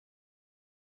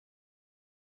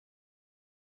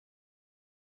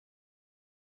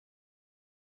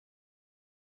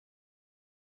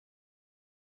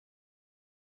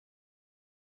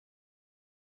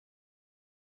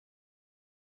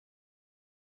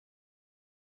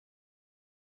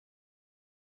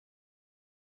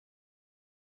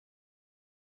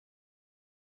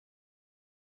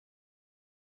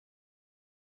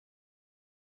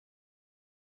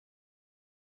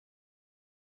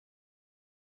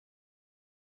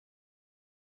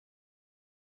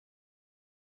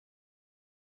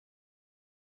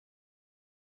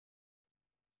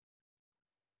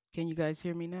Can you guys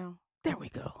hear me now? There we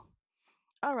go.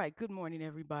 All right. Good morning,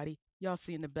 everybody. Y'all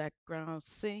see in the background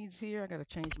scenes here. I got to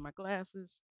change my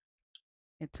glasses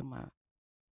into my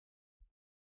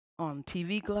on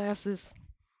TV glasses.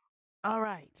 All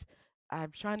right.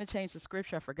 I'm trying to change the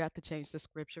scripture. I forgot to change the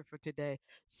scripture for today.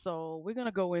 So we're going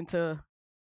to go into,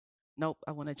 nope,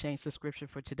 I want to change the scripture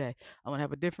for today. I want to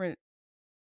have a different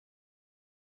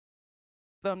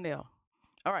thumbnail.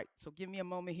 All right. So give me a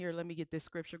moment here. Let me get this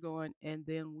scripture going. And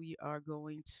then we are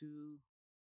going to,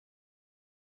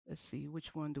 let's see,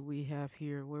 which one do we have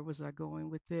here? Where was I going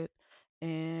with it?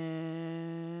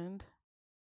 And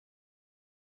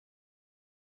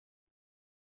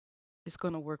it's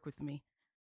going to work with me.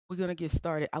 We're going to get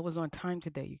started. I was on time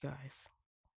today, you guys.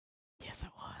 Yes, I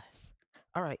was.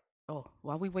 All right. Oh,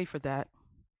 while we wait for that,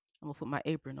 I'm going to put my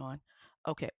apron on.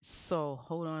 Okay. So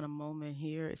hold on a moment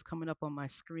here. It's coming up on my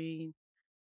screen.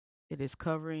 It is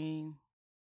covering.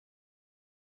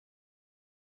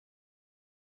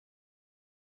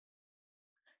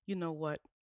 You know what?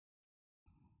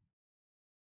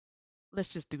 Let's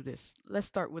just do this. Let's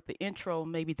start with the intro.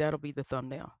 Maybe that'll be the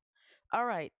thumbnail. All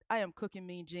right. I am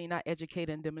CookinMeanJean. I educate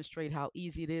and demonstrate how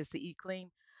easy it is to eat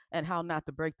clean and how not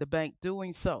to break the bank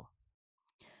doing so.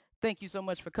 Thank you so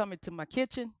much for coming to my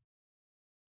kitchen.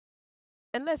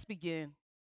 And let's begin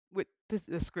with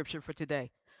the scripture for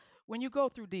today. When you go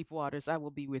through deep waters, I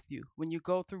will be with you. When you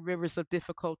go through rivers of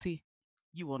difficulty,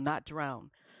 you will not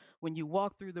drown. When you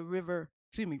walk through the river,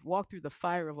 excuse me, walk through the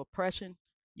fire of oppression,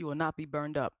 you will not be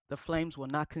burned up. The flames will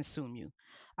not consume you.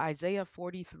 Isaiah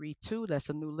 43:2, that's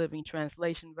a New Living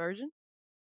Translation version.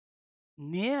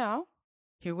 Now,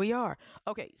 here we are.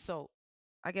 Okay, so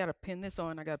I got to pin this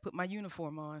on. I got to put my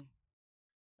uniform on.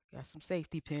 Got some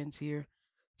safety pins here.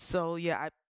 So, yeah,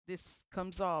 this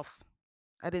comes off.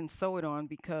 I didn't sew it on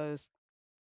because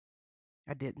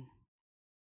I didn't.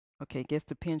 Okay, guess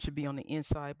the pin should be on the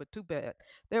inside, but too bad.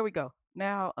 There we go.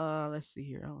 Now, let's see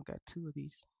here. I only got two of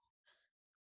these.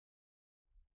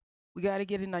 We got to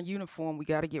get in our uniform. We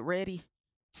got to get ready.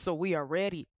 So we are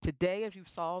ready today. As you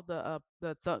saw the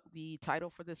title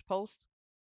for this post,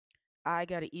 I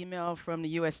got an email from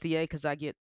the USDA because I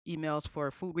get emails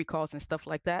for food recalls and stuff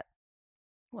like that.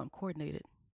 Well, I'm coordinated.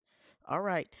 All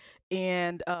right,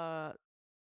 and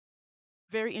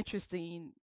very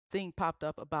interesting thing popped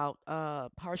up about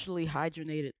partially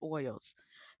hydrogenated oils.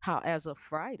 How as of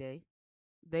Friday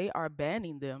they are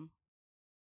banning them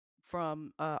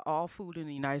from all food in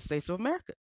the United States of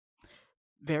America.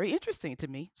 Very interesting to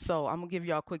me. So I'm gonna give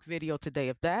y'all a quick video today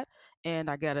of that, and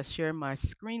I gotta share my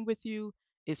screen with you.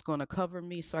 It's gonna cover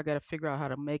me, so I gotta figure out how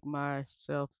to make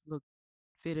myself look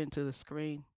fit into the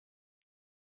screen.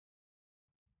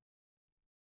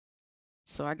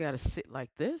 So I gotta sit like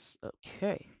this.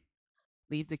 Okay.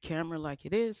 Leave the camera like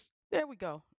it is. There we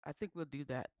go. I think we'll do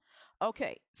that.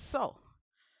 Okay, so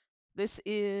this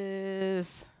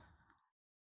is,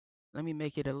 let me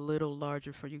make it a little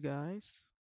larger for you guys.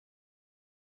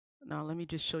 Now let me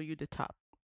just show you the top.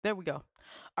 There we go.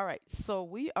 All right, so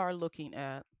we are looking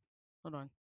at, hold on.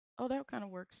 Oh, that kind of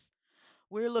works.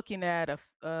 We're looking at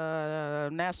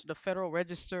the Federal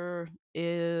Register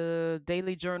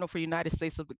daily journal for United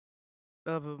States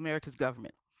of America's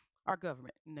government, our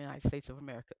government in the United States of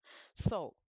America.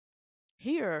 So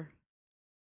here,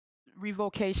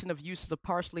 revocation of uses of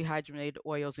partially hydrogenated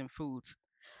oils in foods,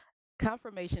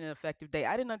 confirmation and effective date.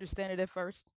 I didn't understand it at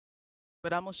first,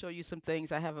 but I'm gonna show you some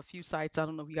things. I have a few sites. I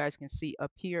don't know if you guys can see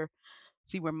up here.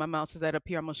 See where my mouse is at up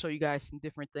here. I'm gonna show you guys some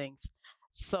different things.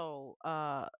 So,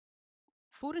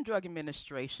 Food and Drug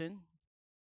Administration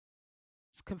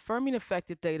is confirming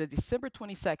effective date of December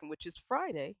 22nd, which is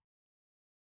Friday,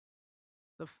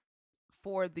 the,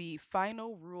 for the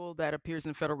final rule that appears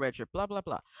in Federal Register. Blah blah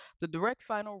blah. The direct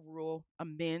final rule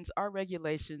amends our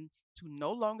regulations to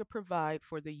no longer provide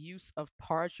for the use of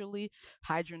partially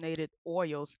hydrogenated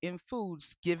oils in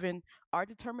foods, given our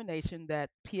determination that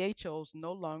PHOs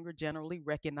no longer generally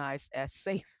recognized as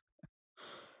safe.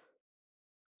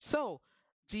 So,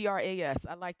 GRAS,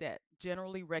 I like that.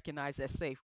 Generally recognized as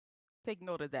safe. Take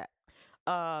note of that.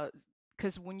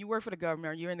 Because when you work for the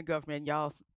government or you're in the government,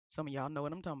 y'all, some of y'all know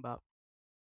what I'm talking about.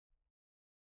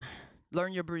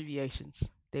 Learn your abbreviations.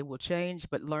 They will change,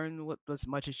 but learn as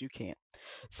much as you can.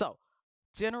 So,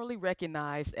 generally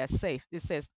recognized as safe. It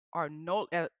says are no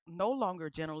longer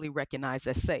generally recognized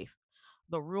as safe.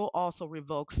 The rule also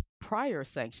revokes prior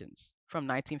sanctions from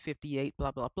 1958,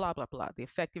 blah, blah, blah, blah, blah. The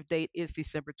effective date is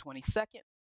December 22nd.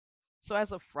 So,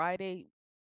 as of Friday,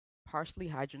 partially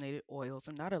hydrogenated oils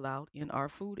are not allowed in our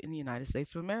food in the United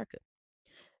States of America.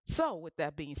 So, with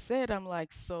that being said, I'm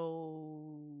like,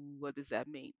 so what does that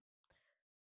mean?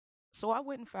 So, I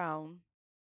went and found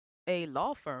a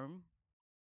law firm,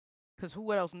 because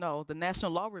who else know the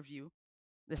National Law Review?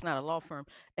 It's not a law firm,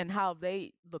 and how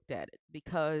they looked at it.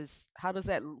 Because how does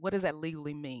that? What does that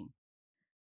legally mean?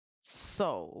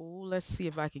 So let's see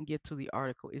if I can get to the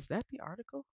article. Is that the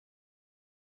article?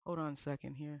 Hold on a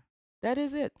second here. That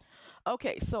is it.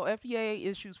 Okay, so FDA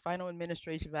issues final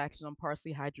administrative action on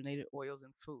partially hydrogenated oils in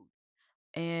food.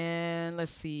 And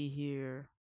let's see here.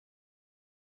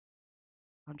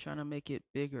 I'm trying to make it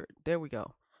bigger. There we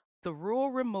go. The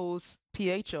rule removes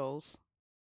PHOs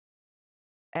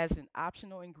as an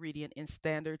optional ingredient in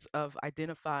standards of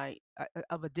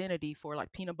identity for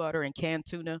like peanut butter and canned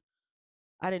tuna.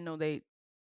 I didn't know they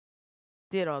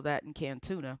did all that in canned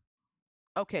tuna.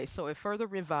 Okay, so it further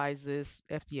revises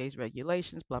FDA's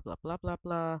regulations, blah, blah, blah, blah,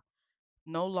 blah.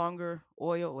 No longer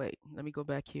oil. Wait, let me go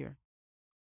back here.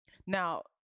 Now,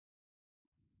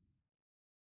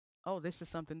 oh, this is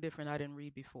something different I didn't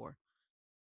read before.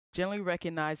 Generally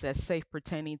recognized as safe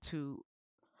pertaining to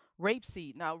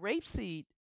rapeseed. Now, rapeseed,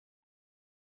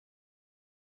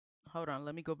 hold on,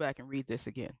 let me go back and read this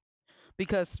again.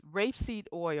 Because rapeseed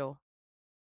oil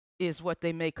is what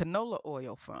they make canola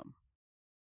oil from.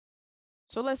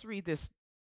 So let's read this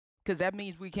because that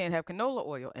means we can't have canola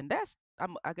oil. And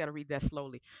I got to read that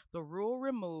slowly. The rule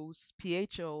removes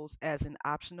PHOs as an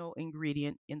optional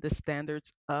ingredient in the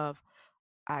standards of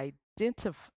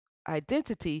identif-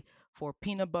 identity for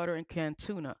peanut butter and canned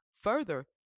tuna. Further,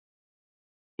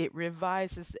 it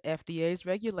revises FDA's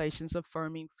regulations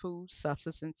affirming food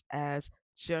substances as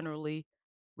generally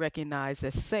recognized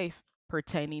as safe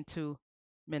pertaining to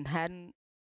Manhattan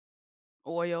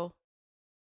oil,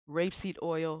 rapeseed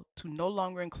oil to no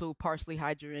longer include partially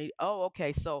hydrogenated. Oh,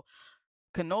 okay. So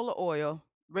canola oil,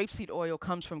 rapeseed oil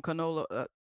comes from canola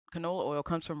oil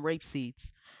comes from rape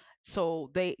seeds. So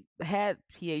they had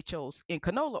PHOs in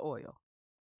canola oil.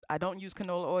 I don't use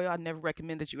canola oil. I never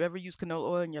recommend that you ever use canola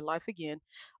oil in your life again.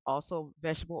 Also,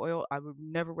 vegetable oil, I would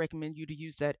never recommend you to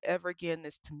use that ever again.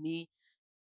 This to me,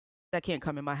 that can't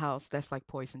come in my house. That's like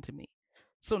poison to me.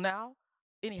 So now,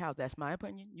 anyhow, that's my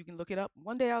opinion. You can look it up.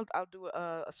 One day I'll do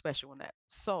a special on that.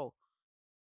 So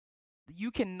you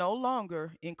can no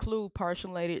longer include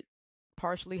partially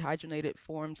hydrogenated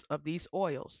forms of these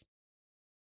oils.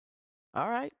 All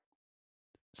right.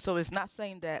 So it's not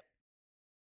saying that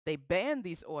they ban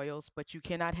these oils, but you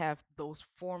cannot have those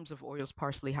forms of oils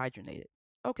partially hydrogenated.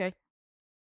 Okay.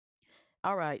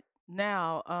 All right.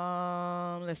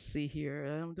 Now, let's see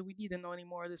here. Do we need to know any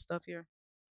more of this stuff here?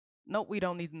 Nope, we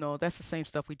don't need to know. That's the same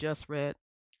stuff we just read.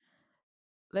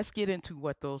 Let's get into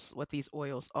what these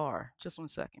oils are. Just one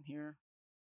second here.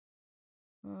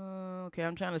 Okay,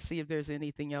 I'm trying to see if there's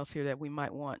anything else here that we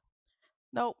might want.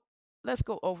 Nope. Let's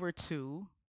go over to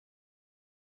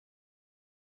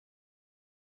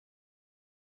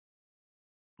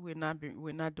we're not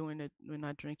doing it. We're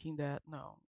not drinking that.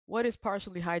 No. What is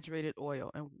partially hydrated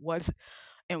oil and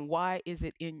why is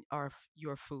it in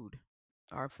your food?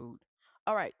 Our food.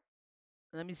 All right.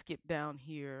 Let me skip down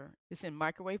here. It's in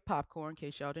microwave popcorn, in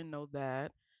case y'all didn't know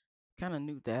that. Kind of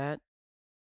knew that.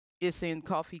 It's in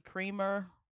coffee creamer.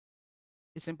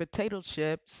 It's in potato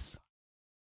chips.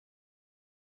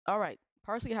 All right.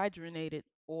 Partially hydrogenated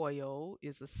oil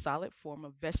is a solid form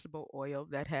of vegetable oil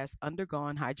that has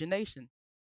undergone hydrogenation.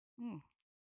 Hmm.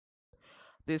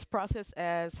 This process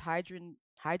adds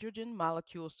hydrogen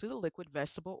molecules to the liquid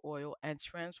vegetable oil and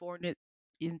transform it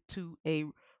into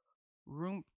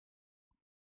room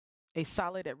a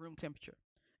solid at room temperature.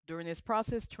 During this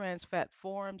process, trans fat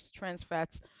forms. Trans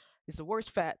fats is the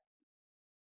worst fat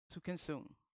to consume.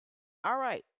 All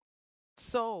right.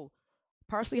 So,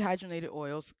 partially hydrogenated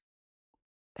oils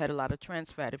had a lot of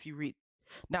trans fat. If you read,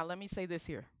 now let me say this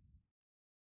here.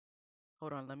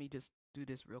 Hold on. Let me just do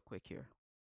this real quick here.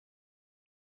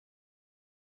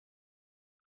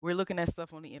 We're looking at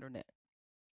stuff on the internet.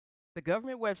 The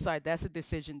government website, that's a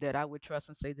decision that I would trust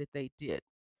and say that they did.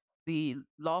 The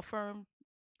law firm,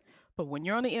 but when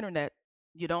you're on the internet,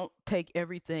 you don't take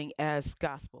everything as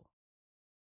gospel.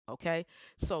 Okay,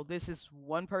 so this is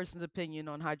one person's opinion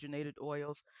on hydrogenated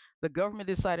oils. The government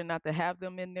decided not to have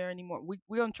them in there anymore.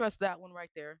 We don't trust that one right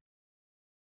there,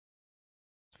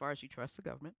 as far as you trust the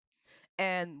government,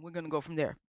 and we're gonna go from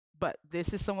there. But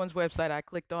this is someone's website I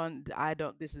clicked on. I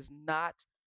don't. This is not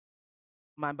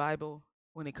my Bible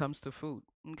when it comes to food.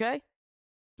 Okay,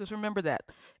 just remember that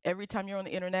every time you're on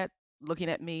the internet, looking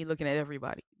at me, looking at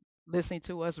everybody, listening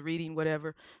to us, reading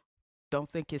whatever,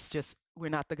 don't think it's just we're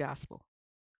not the gospel.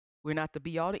 We're not the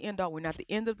be all, the end all. We're not the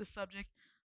end of the subject.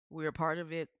 We're a part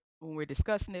of it when we're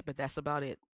discussing it, but that's about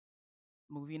it.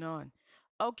 Moving on.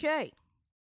 Okay.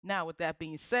 Now, with that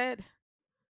being said,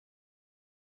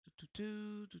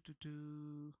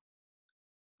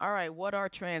 All right, what are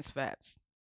trans fats?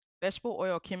 Vegetable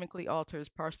oil chemically alters,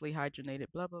 partially hydrogenated,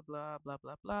 blah, blah, blah, blah,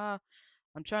 blah, blah.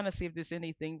 I'm trying to see if there's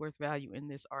anything worth value in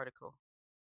this article.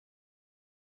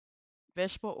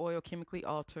 Vegetable oil chemically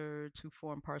altered to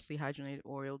form partially hydrogenated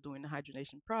oil during the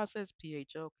hydrogenation process.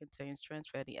 PHO contains trans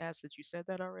fatty acids. You said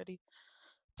that already.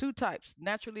 Two types: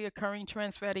 naturally occurring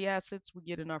trans fatty acids we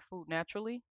get in our food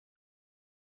naturally,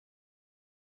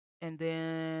 and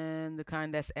then the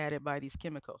kind that's added by these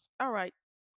chemicals. All right,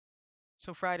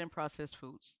 so fried and processed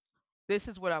foods. This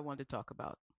is what I wanted to talk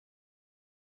about.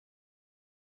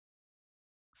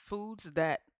 Foods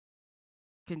that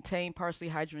contain partially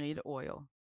hydrogenated oil,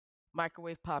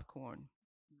 microwave popcorn,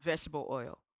 vegetable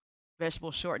oil,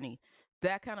 vegetable shortening.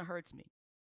 That kind of hurts me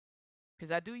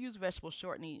because I do use vegetable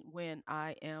shortening when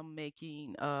I am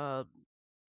making pie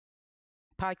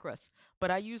crust,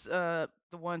 but I use the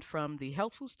one from the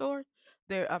health food store.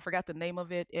 There, I forgot the name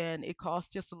of it, and it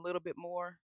costs just a little bit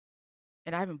more.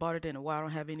 And I haven't bought it in a while. I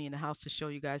don't have any in the house to show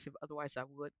you guys. If otherwise, I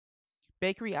would.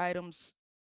 Bakery items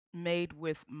made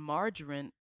with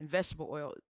margarine and vegetable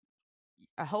oil.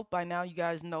 I hope by now you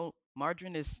guys know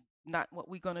margarine is not what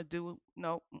we're gonna do.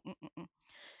 No. Mm-mm-mm.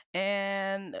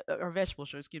 And or vegetable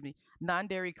sure, excuse me.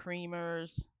 Non-dairy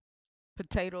creamers,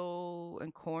 potato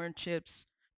and corn chips,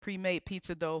 pre-made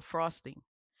pizza dough frosting.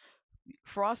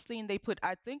 Frosting they put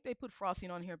I think they put frosting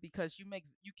on here because you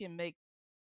can make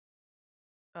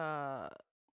uh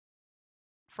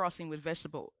frosting with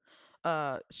vegetable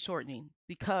shortening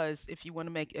because if you want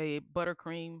to make a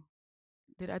buttercream,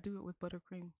 did I do it with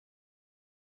buttercream?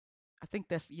 I think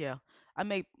that's yeah. I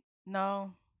made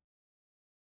no,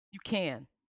 you can.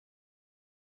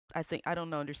 I think I don't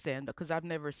know, understand because I've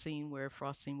never seen where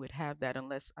frosting would have that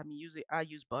unless I mean usually I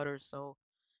use butter so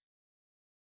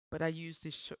but I use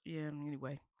this yeah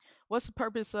anyway. What's the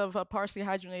purpose of partially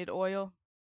hydrogenated oil?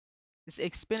 It's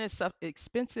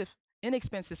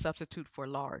inexpensive substitute for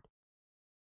lard.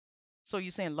 So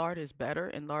you're saying lard is better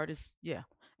and lard is yeah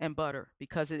and butter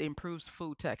because it improves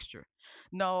food texture.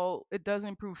 No, it doesn't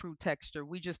improve food texture.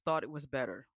 We just thought it was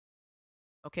better.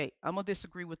 Okay, I'm gonna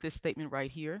disagree with this statement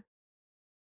right here.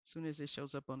 As soon as it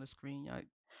shows up on the screen,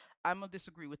 I'm gonna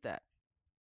disagree with that.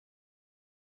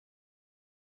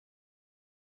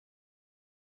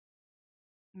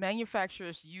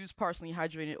 Manufacturers use partially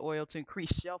hydrated oil to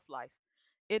increase shelf life.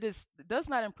 It does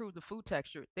not improve the food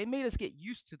texture. They made us get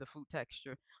used to the food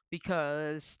texture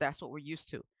because that's what we're used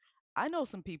to. I know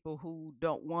some people who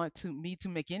don't want to me to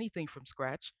make anything from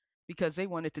scratch because they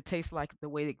want it to taste like the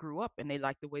way they grew up and they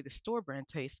like the way the store brand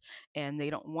tastes and they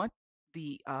don't want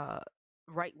the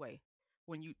right way.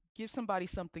 When you give somebody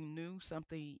something new,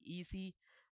 something easy,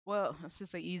 well, let's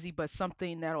just say easy, but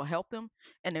something that'll help them,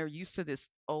 and they're used to this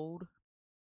old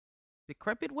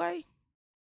decrepit way,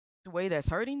 the way that's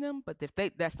hurting them. But if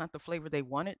that's not the flavor they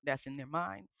wanted, that's in their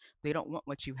mind. They don't want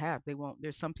what you have. They won't.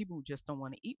 There's some people who just don't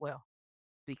want to eat well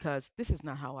because this is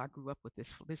not how I grew up with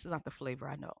this. This is not the flavor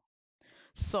I know.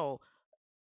 So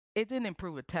it didn't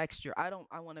improve the texture. I don't.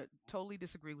 I want to totally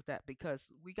disagree with that because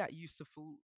we got used to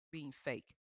food being fake.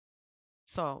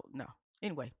 So no.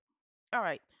 Anyway, all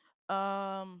right.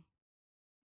 Um,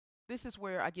 this is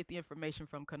where I get the information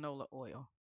from canola oil.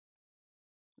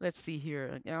 Let's see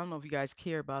here. I don't know if you guys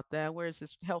care about that. Where is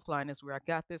this Healthline is where I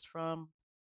got this from.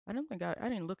 I don't think I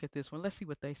didn't look at this one. Let's see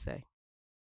what they say.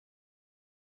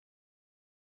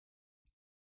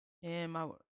 And my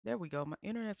there we go. My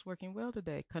internet's working well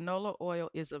today. Canola oil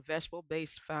is a vegetable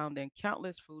base found in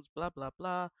countless foods, blah blah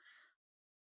blah.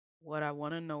 What I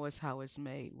want to know is how it's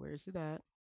made. Where is it at?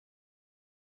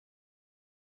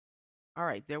 All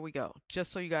right, there we go.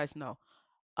 Just so you guys know.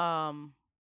 Um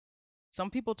some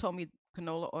people told me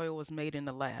canola oil was made in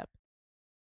the lab.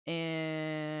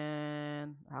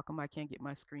 And how come I can't get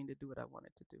my screen to do what I want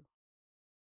it to do?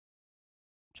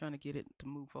 Trying to get it to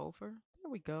move over.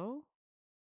 There we go.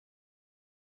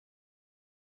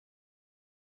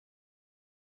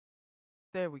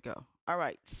 There we go. All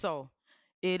right. So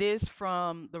it is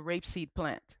from the rapeseed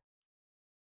plant.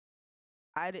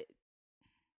 I did.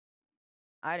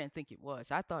 I didn't think it was.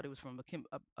 I thought it was from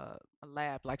a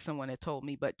lab, like someone had told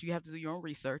me. But you have to do your own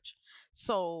research.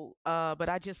 So, but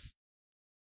I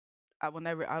will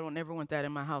never. I don't ever want that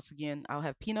in my house again. I'll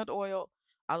have peanut oil,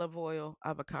 olive oil,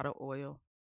 avocado oil,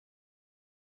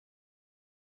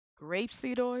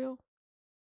 grapeseed oil.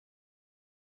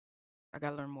 I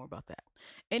gotta learn more about that.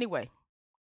 Anyway,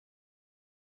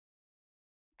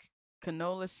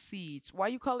 canola seeds. Why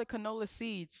you call it canola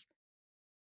seeds?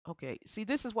 Okay, see,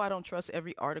 this is why I don't trust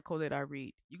every article that I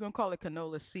read. You're gonna call it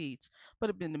canola seeds,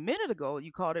 but a minute ago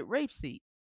you called it rapeseed.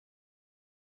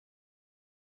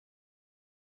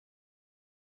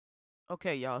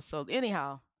 Okay, y'all. So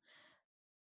anyhow,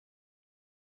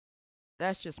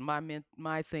 That's just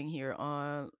my thing here.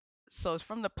 So it's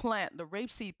from the plant, the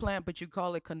rapeseed plant, but you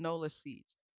call it canola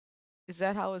seeds. Is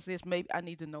that how it is? Maybe I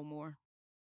need to know more.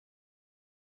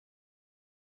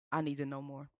 I need to know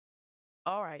more.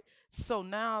 All right. So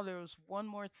now there's one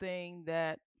more thing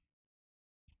that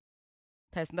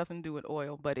has nothing to do with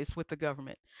oil, but it's with the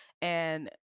government. And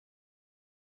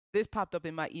this popped up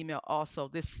in my email also.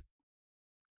 They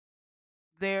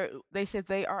said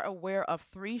they are aware of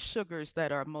three sugars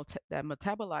that are that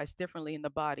metabolize differently in the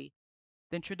body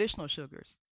than traditional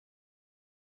sugars: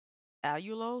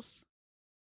 allulose,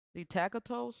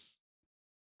 D-tagatose,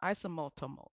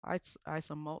 isomaltose.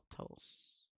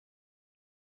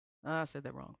 I said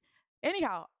that wrong.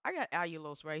 Anyhow, I got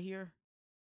allulose right here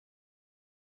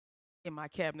in my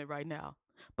cabinet right now,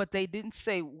 but they didn't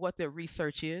say what their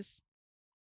research is.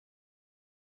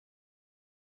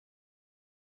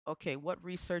 Okay, what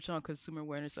research on consumer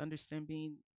awareness understand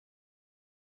being.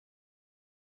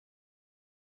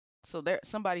 So there,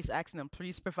 somebody's asking them,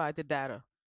 please provide the data,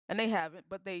 and they haven't,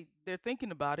 but they're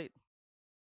thinking about it.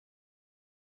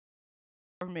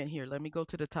 Government here. Let me go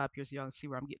to the top here so y'all can see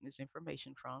where I'm getting this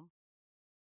information from.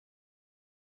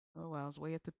 Oh, wow, I was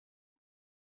way at the.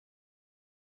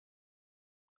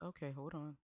 Okay, hold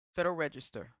on. Federal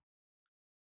Register.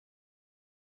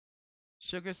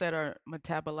 Sugars that are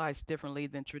metabolized differently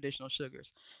than traditional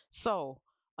sugars. So,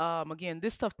 again,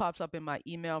 this stuff pops up in my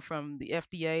email from the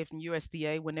FDA, from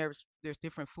USDA, when there's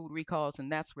different food recalls,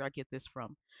 and that's where I get this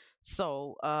from.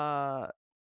 So,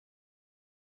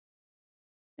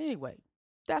 anyway,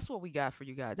 that's what we got for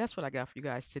you guys. That's what I got for you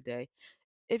guys today.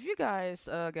 If you guys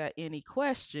got any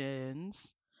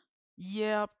questions,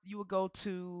 yeah, you would go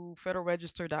to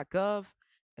federalregister.gov,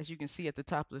 as you can see at the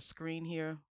top of the screen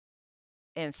here,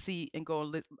 and see and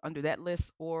go under that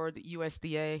list, or the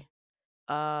USDA,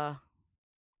 uh,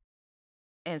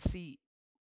 and see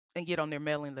and get on their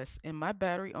mailing list. And my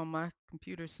battery on my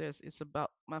computer says it's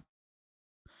about my.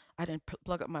 I didn't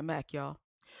plug up my Mac, y'all.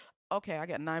 Okay, I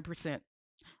got 9%.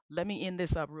 Let me end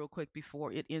this up real quick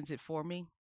before it ends it for me.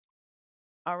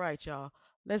 All right, y'all.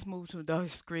 Let's move to the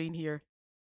screen here.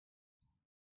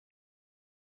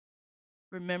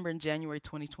 Remember, in January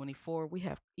 2024, we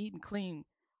have Eatin Clean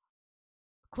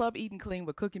Club Eatin Clean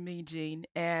with CookinMeanJean,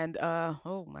 and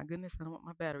oh my goodness, I don't want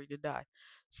my battery to die.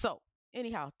 So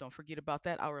anyhow, don't forget about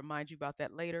that. I'll remind you about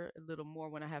that later, a little more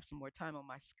when I have some more time on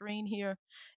my screen here.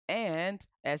 And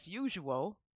as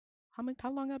usual,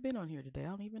 how long I've been on here today? I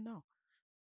don't even know.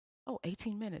 Oh,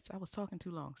 18 minutes. I was talking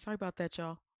too long. Sorry about that,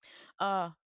 y'all. Uh,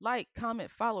 like, comment,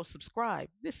 follow, subscribe.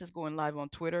 This is going live on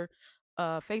Twitter,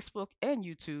 Facebook, and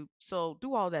YouTube. So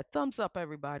do all that. Thumbs up,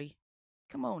 everybody.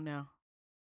 Come on now.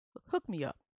 Hook me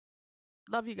up.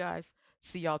 Love you guys.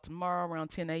 See y'all tomorrow around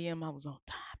 10 a.m. I was on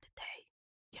time today.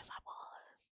 Yes, I was.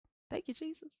 Thank you,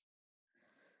 Jesus.